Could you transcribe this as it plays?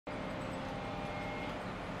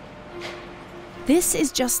This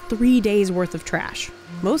is just 3 days worth of trash,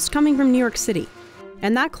 most coming from New York City.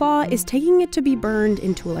 And that claw is taking it to be burned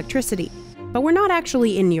into electricity. But we're not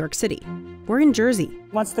actually in New York City. We're in Jersey.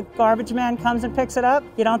 Once the garbage man comes and picks it up,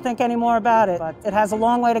 you don't think any more about it. But it has a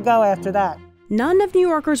long way to go after that. None of New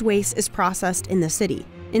Yorkers' waste is processed in the city.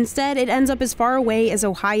 Instead, it ends up as far away as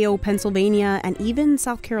Ohio, Pennsylvania, and even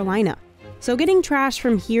South Carolina. So getting trash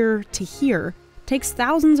from here to here takes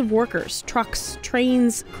thousands of workers, trucks,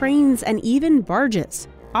 trains, cranes, and even barges,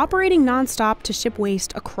 operating nonstop to ship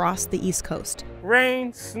waste across the East Coast.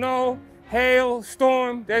 Rain, snow, hail,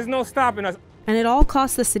 storm, there's no stopping us. And it all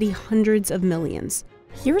costs the city hundreds of millions.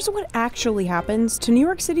 Here's what actually happens to New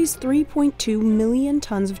York City's 3.2 million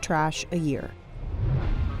tons of trash a year.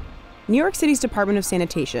 New York City's Department of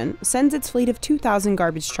Sanitation sends its fleet of 2,000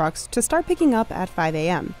 garbage trucks to start picking up at 5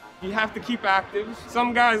 a.m. You have to keep active.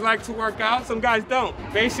 Some guys like to work out, some guys don't.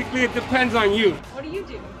 Basically, it depends on you. What do you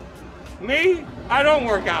do? Me? I don't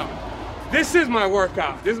work out. This is my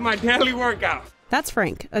workout. This is my daily workout. That's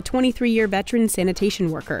Frank, a 23-year veteran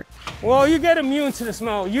sanitation worker. Well, you get immune to the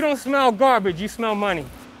smell. You don't smell garbage, you smell money.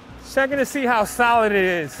 Checking to see how solid it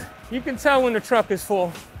is. You can tell when the truck is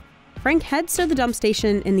full. Frank heads to the dump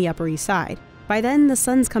station in the Upper East Side. By then, the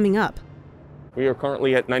sun's coming up. We are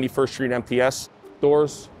currently at 91st Street MTS.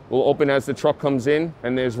 Doors will open as the truck comes in,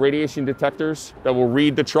 and there's radiation detectors that will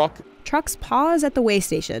read the truck. Trucks pause at the weigh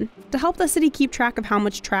station to help the city keep track of how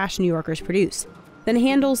much trash New Yorkers produce. Then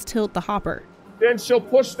handles tilt the hopper. Then she'll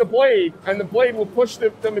push the blade, and the blade will push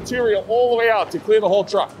the material all the way out to clear the whole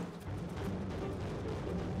truck.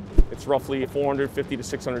 It's roughly 450 to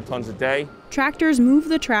 600 tons a day. Tractors move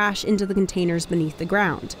the trash into the containers beneath the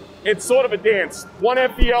ground. It's sort of a dance. One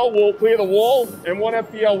FPL will clear the wall, and one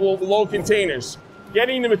FPL will load containers.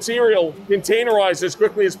 Getting the material containerized as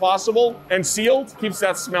quickly as possible and sealed keeps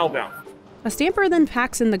that smell down. A stamper then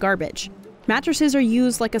packs in the garbage. Mattresses are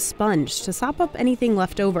used like a sponge to sop up anything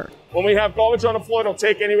left over. When we have garbage on the floor, it'll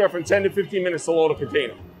take anywhere from 10 to 15 minutes to load a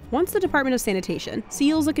container. Once the Department of Sanitation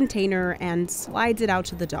seals a container and slides it out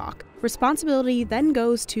to the dock, responsibility then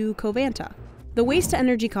goes to Covanta. The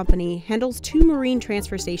waste-to-energy company handles 2 marine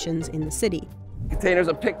transfer stations in the city. Containers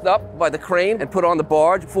are picked up by the crane and put on the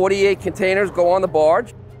barge. 48 containers go on the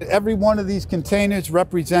barge. Every one of these containers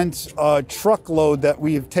represents a truckload that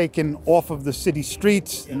we have taken off of the city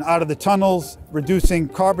streets and out of the tunnels, reducing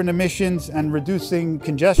carbon emissions and reducing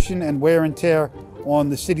congestion and wear and tear on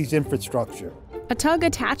the city's infrastructure. A tug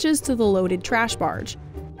attaches to the loaded trash barge.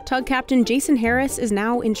 Tug Captain Jason Harris is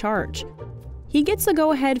now in charge. He gets the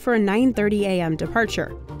go-ahead for a 9:30 a.m. departure.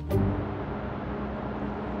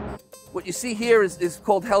 What you see here is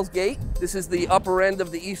called Hell's Gate. This is the upper end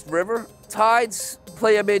of the East River. Tides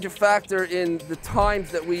play a major factor in the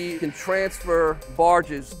times that we can transfer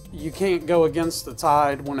barges. You can't go against the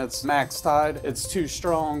tide when it's max tide. It's too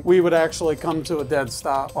strong. We would actually come to a dead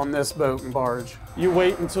stop on this boat and barge. You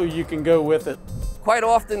wait until you can go with it. Quite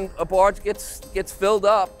often a barge gets filled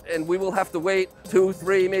up and we will have to wait 2,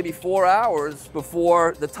 3, maybe 4 hours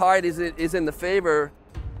before the tide is in the favor.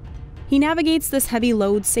 He navigates this heavy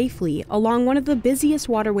load safely along one of the busiest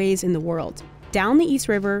waterways in the world, down the East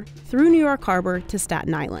River, through New York Harbor to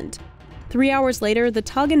Staten Island. 3 hours later, the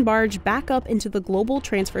tug and barge back up into the global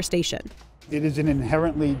transfer station. It is an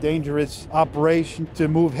inherently dangerous operation to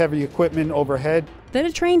move heavy equipment overhead. Then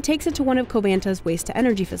a train takes it to one of Covanta's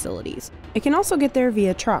waste-to-energy facilities. It can also get there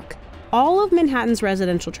via truck. All of Manhattan's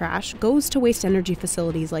residential trash goes to waste-energy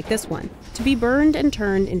facilities like this one, to be burned and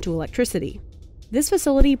turned into electricity. This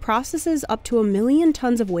facility processes up to 1 million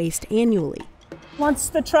tons of waste annually. Once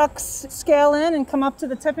the trucks scale in and come up to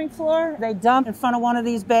the tipping floor, they dump in front of one of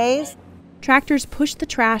these bays. Tractors push the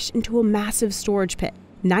trash into a massive storage pit,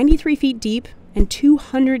 93 feet deep and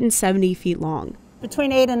 270 feet long.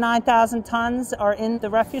 Between 8,000 and 9,000 tons are in the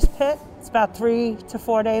refuse pit. It's about 3 to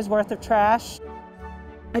 4 days worth of trash.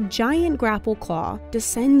 A giant grapple claw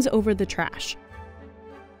descends over the trash.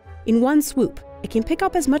 In one swoop, it can pick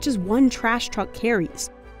up as much as 1 trash truck carries.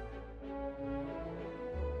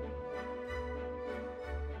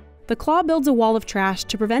 The claw builds a wall of trash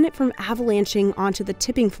to prevent it from avalanching onto the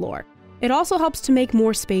tipping floor. It also helps to make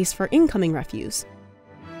more space for incoming refuse.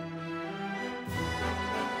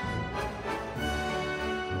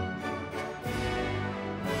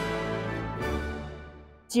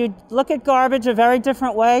 You look at garbage a very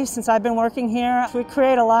different way since I've been working here. We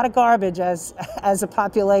create a lot of garbage as a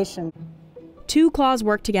population. 2 claws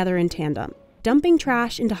work together in tandem, dumping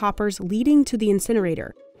trash into hoppers leading to the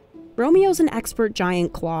incinerator. Romeo's an expert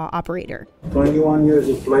giant claw operator. 21 years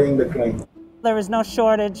of flying the crane. There is no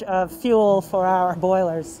shortage of fuel for our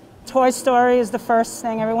boilers. Toy Story is the first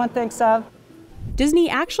thing everyone thinks of. Disney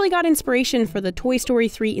actually got inspiration for the Toy Story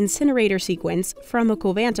 3 incinerator sequence from a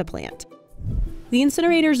Covanta plant. The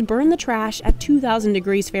incinerators burn the trash at 2,000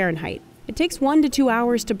 degrees Fahrenheit. It takes 1 to 2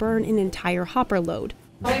 hours to burn an entire hopper load.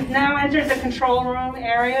 We've now entered the control room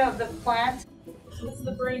area of the plant. This is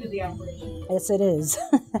the brain of the operation. Yes, it is.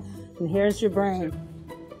 And here's your brain.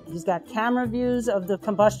 He's got camera views of the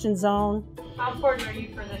combustion zone. How important are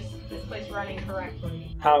you for this place running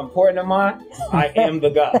correctly? How important am I? I am the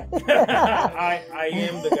guy. I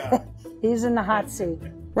am the guy. He's in the hot seat.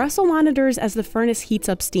 Russell monitors as the furnace heats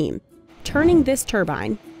up steam, turning this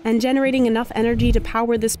turbine and generating enough energy to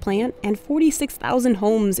power this plant and 46,000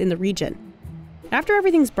 homes in the region. After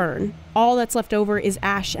everything's burned, all that's left over is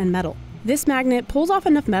ash and metal. This magnet pulls off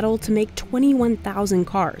enough metal to make 21,000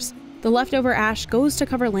 cars. The leftover ash goes to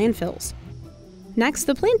cover landfills. Next,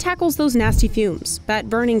 the plant tackles those nasty fumes that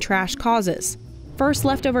burning trash causes. First,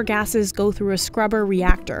 leftover gases go through a scrubber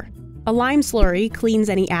reactor. A lime slurry cleans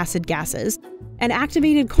any acid gases, and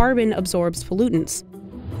activated carbon absorbs pollutants.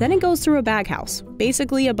 Then it goes through a baghouse,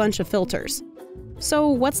 basically a bunch of filters. So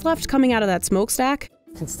what's left coming out of that smokestack?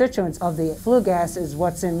 Constituents of the flue gas is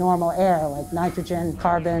what's in normal air, like nitrogen,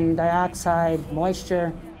 carbon dioxide,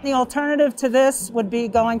 moisture. The alternative to this would be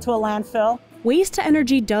going to a landfill. Waste to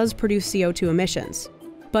energy does produce CO2 emissions.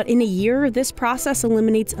 But in a year, this process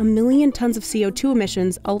eliminates 1 million tons of CO2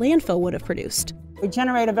 emissions a landfill would have produced. We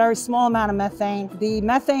generate a very small amount of methane. The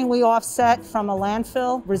methane we offset from a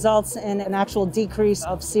landfill results in an actual decrease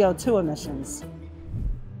of CO2 emissions.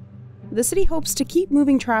 The city hopes to keep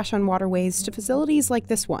moving trash on waterways to facilities like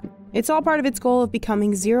this one. It's all part of its goal of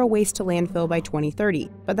becoming zero waste to landfill by 2030,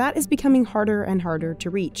 but that is becoming harder and harder to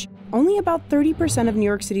reach. Only about 30% of New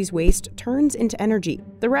York City's waste turns into energy.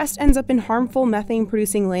 The rest ends up in harmful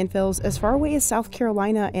methane-producing landfills as far away as South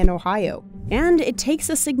Carolina and Ohio. And it takes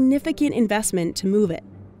a significant investment to move it.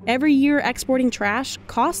 Every year, exporting trash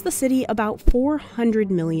costs the city about $400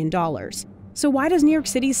 million. So why does New York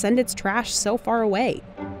City send its trash so far away?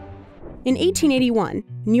 In 1881,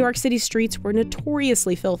 New York City's streets were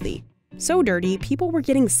notoriously filthy. So dirty, people were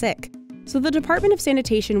getting sick. So the Department of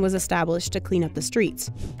Sanitation was established to clean up the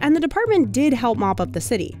streets. And the department did help mop up the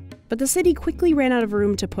city, but the city quickly ran out of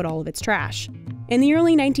room to put all of its trash. In the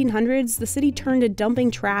early 1900s, the city turned to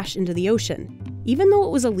dumping trash into the ocean. Even though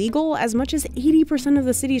it was illegal, as much as 80% of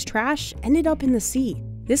the city's trash ended up in the sea.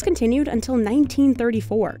 This continued until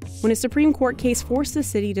 1934, when a Supreme Court case forced the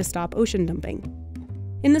city to stop ocean dumping.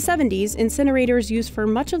 In the 70s, incinerators used for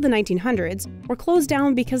much of the 1900s were closed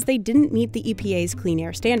down because they didn't meet the EPA's clean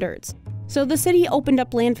air standards. So the city opened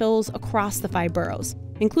up landfills across the 5 boroughs,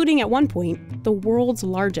 including at one point, the world's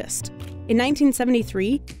largest. In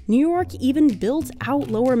 1973, New York even built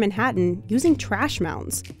out Lower Manhattan using trash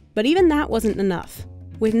mounds. But even that wasn't enough.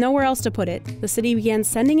 With nowhere else to put it, the city began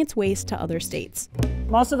sending its waste to other states.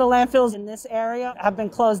 Most of the landfills in this area have been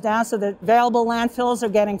closed down, so the available landfills are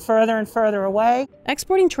getting further and further away.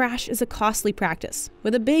 Exporting trash is a costly practice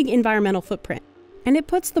with a big environmental footprint, and it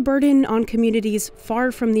puts the burden on communities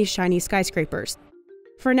far from these shiny skyscrapers.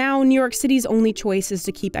 For now, New York City's only choice is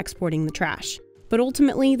to keep exporting the trash. But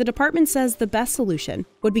ultimately, the department says the best solution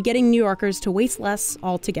would be getting New Yorkers to waste less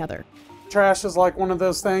altogether. Trash is like one of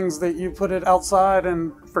those things that you put it outside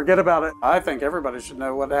and forget about it. I think everybody should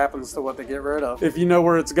know what happens to what they get rid of. If you know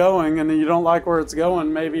where it's going and you don't like where it's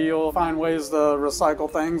going, maybe you'll find ways to recycle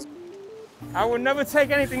things. I would never take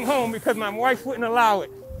anything home because my wife wouldn't allow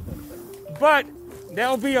it. But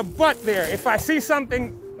there'll be a but there. If I see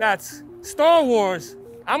something that's Star Wars,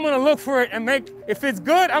 I'm gonna look for it and if it's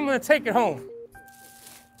good, I'm gonna take it home.